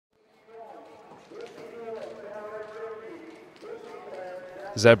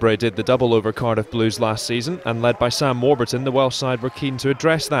Zebre did the double over Cardiff Blues last season, and led by Sam Warburton, the Welsh side were keen to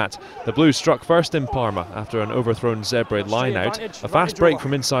address that. The Blues struck first in Parma after an overthrown Zebre line-out, a fast break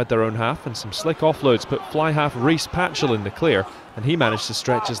from inside their own half and some slick offloads put fly-half Rhys Patchell in the clear, and he managed to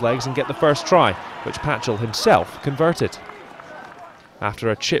stretch his legs and get the first try, which Patchell himself converted.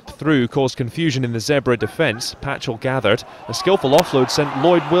 After a chip through caused confusion in the Zebre defence, Patchell gathered. A skillful offload sent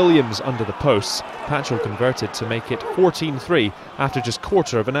Lloyd Williams under the posts. Patchell converted to make it 14-3 after just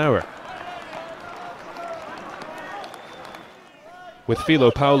quarter of an hour. With Filo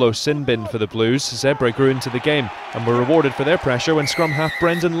Paulo sin-binned for the Blues, Zebre grew into the game and were rewarded for their pressure when scrum half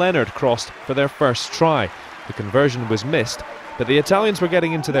Brendan Leonard crossed for their first try. The conversion was missed, but the Italians were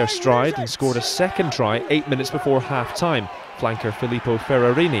getting into their stride and scored a second try 8 minutes before half-time. Flanker Filippo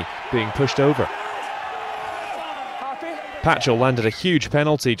Ferrarini being pushed over. Patchell landed a huge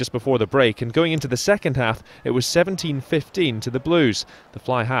penalty just before the break, and going into the second half it was 17-15 to the Blues. The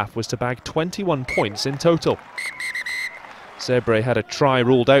fly half was to bag 21 points in total. Zebre had a try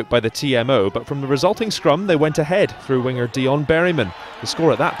ruled out by the TMO, but from the resulting scrum they went ahead through winger Dion Berryman. The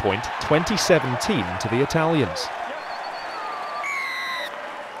score at that point 20-17 to the Italians.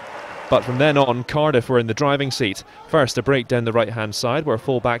 But from then on, Cardiff were in the driving seat. First, a break down the right-hand side where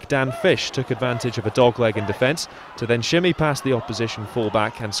fullback Dan Fish took advantage of a dogleg in defence to then shimmy past the opposition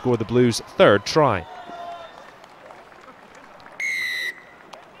fullback and score the Blues' third try.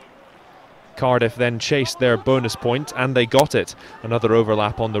 Cardiff then chased their bonus point and they got it. Another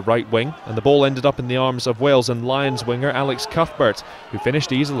overlap on the right wing, and the ball ended up in the arms of Wales and Lions winger Alex Cuthbert, who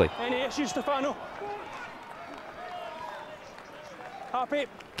finished easily.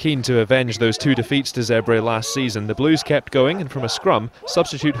 Keen to avenge those two defeats to Zebre last season, the Blues kept going, and from a scrum,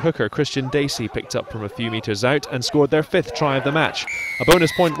 substitute hooker Christian Dacey picked up from a few metres out and scored their fifth try of the match. A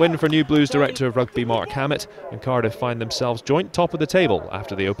bonus point win for new Blues director of rugby Mark Hammett, and Cardiff find themselves joint top of the table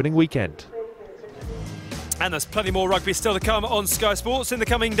after the opening weekend. And there's plenty more rugby still to come on Sky Sports in the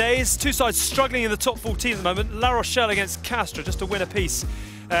coming days. Two sides struggling in the top 14 at the moment. La Rochelle against Castres, just a win apiece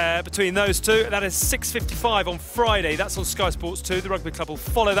between those two. That is 6:55 on Friday. That's on Sky Sports 2. The Rugby Club will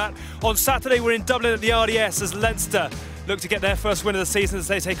follow that. On Saturday, we're in Dublin at the RDS as Leinster look to get their first win of the season as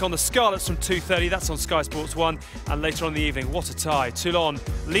they take on the Scarlets from 2:30. That's on Sky Sports 1. And later on in the evening, what a tie. Toulon,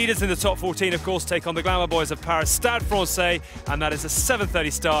 leaders in the top 14, of course, take on the Glamour Boys of Paris, Stade Francais, and that is a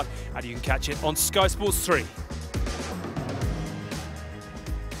 7:30 start, and you can catch it on Sky Sports 3.